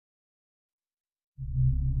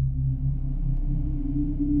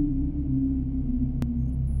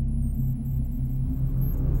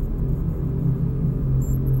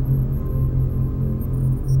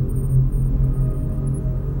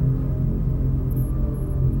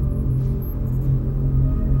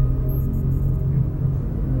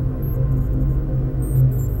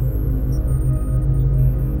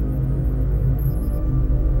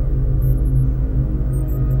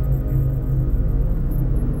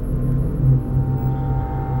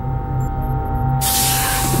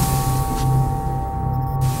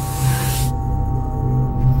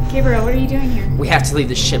Gabriel, what are you doing here? We have to leave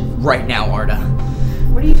the ship right now, Arda.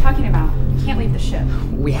 What are you talking about? You can't leave the ship.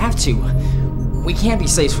 We have to. We can't be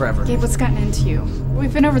slaves forever. Gabe, what's gotten into you?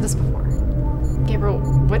 We've been over this before. Gabriel,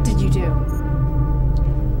 what did you do?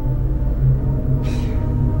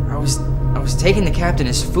 I was taking the captain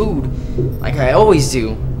his food, like I always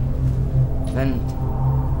do. Then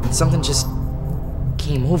something just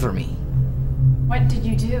came over me. What did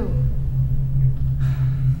you do?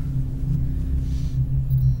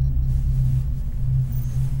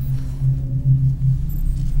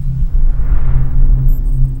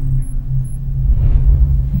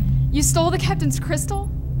 You stole the captain's crystal?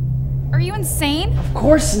 Are you insane? Of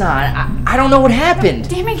course not. I don't know what happened.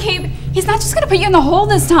 Damn it, Gabe. He's not just gonna put you in the hole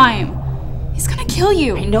this time. He's gonna kill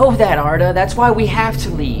you. I know that, Arda. That's why we have to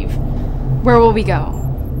leave. Where will we go?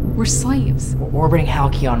 We're slaves. We're orbiting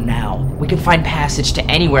Halcyon now. We can find passage to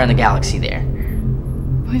anywhere in the galaxy there.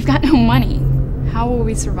 We've got no money. How will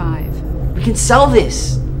we survive? We can sell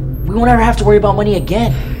this. We won't ever have to worry about money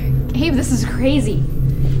again. Gabe, this is crazy.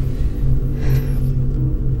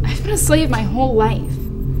 I've been a slave my whole life.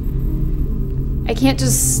 I can't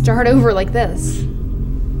just start over like this.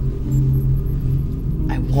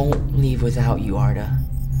 I won't leave without you, Arda.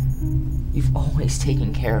 You've always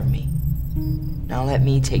taken care of me. Now let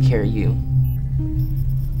me take care of you.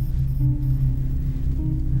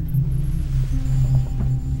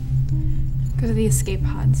 Go to the escape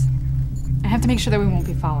pods. I have to make sure that we won't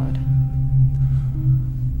be followed.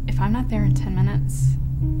 If I'm not there in 10 minutes,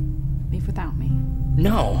 leave without me.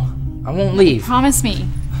 No, I won't leave. Promise me.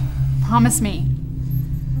 Promise me.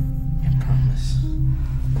 I promise.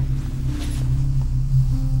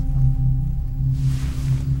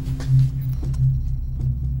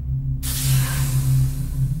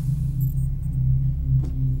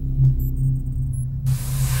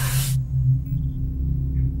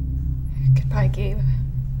 Goodbye, Gabe.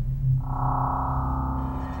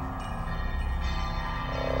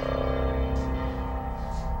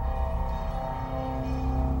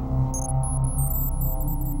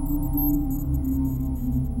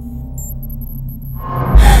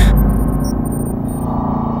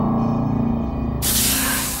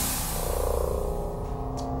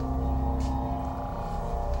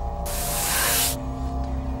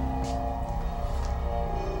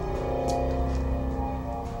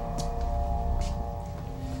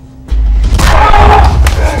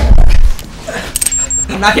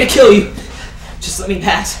 I'm not gonna kill you. Just let me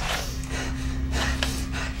pass.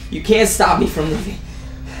 You can't stop me from leaving.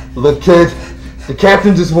 Look, kid, the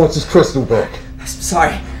captain just wants his crystal back. I'm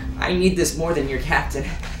sorry. I need this more than your captain.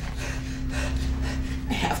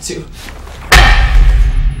 I have to.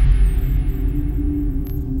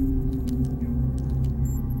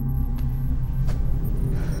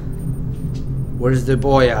 Where's the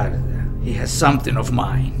boy, Arda? He has something of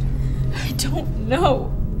mine. I don't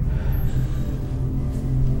know.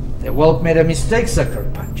 The whelp made a mistake, sucker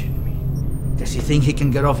punching me. Does he think he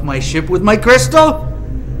can get off my ship with my crystal?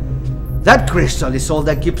 That crystal is all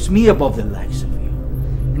that keeps me above the likes of you.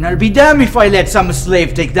 And I'll be damned if I let some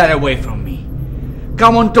slave take that away from me.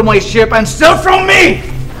 Come onto my ship and steal from me!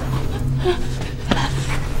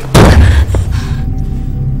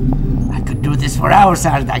 I could do this for hours,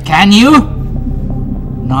 Arda, can you?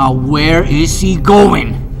 Now where is he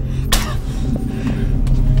going?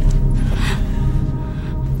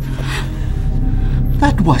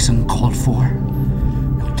 That wasn't called for.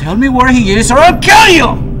 Now tell me where he is or I'll kill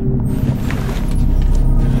you!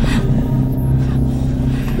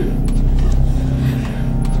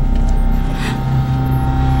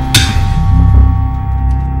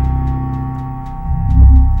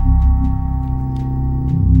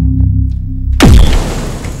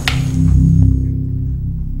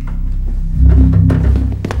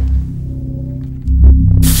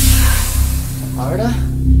 Arda?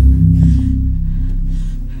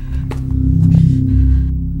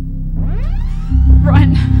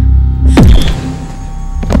 Run.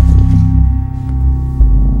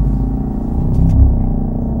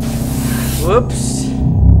 Whoops.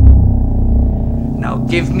 Now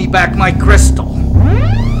give me back my crystal.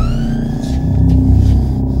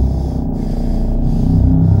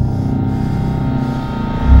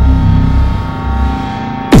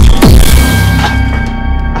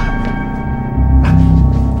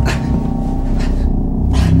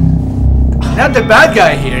 Not the bad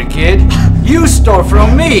guy here, kid. You stole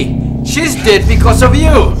from me. She's dead because of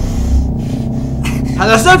you. How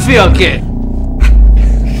does that feel, kid?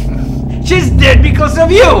 She's dead because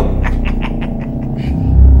of you.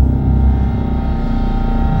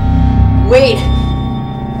 Wait!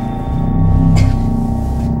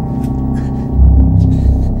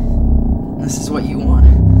 This is what you want.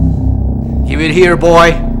 Give it here,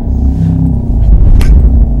 boy.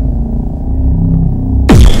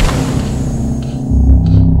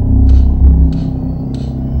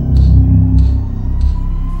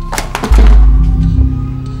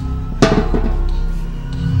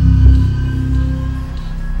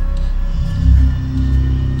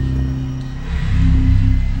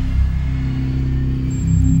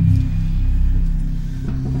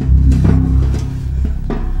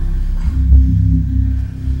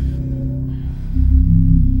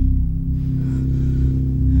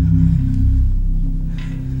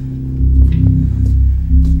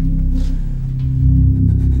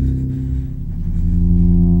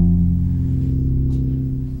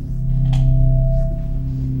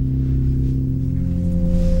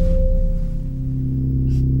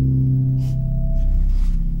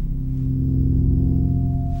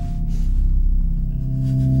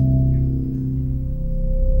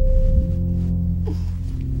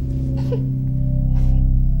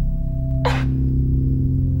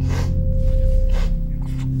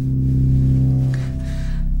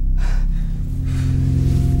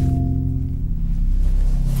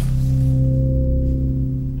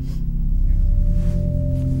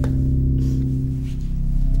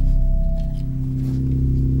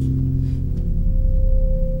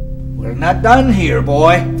 We're not done here,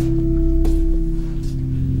 boy.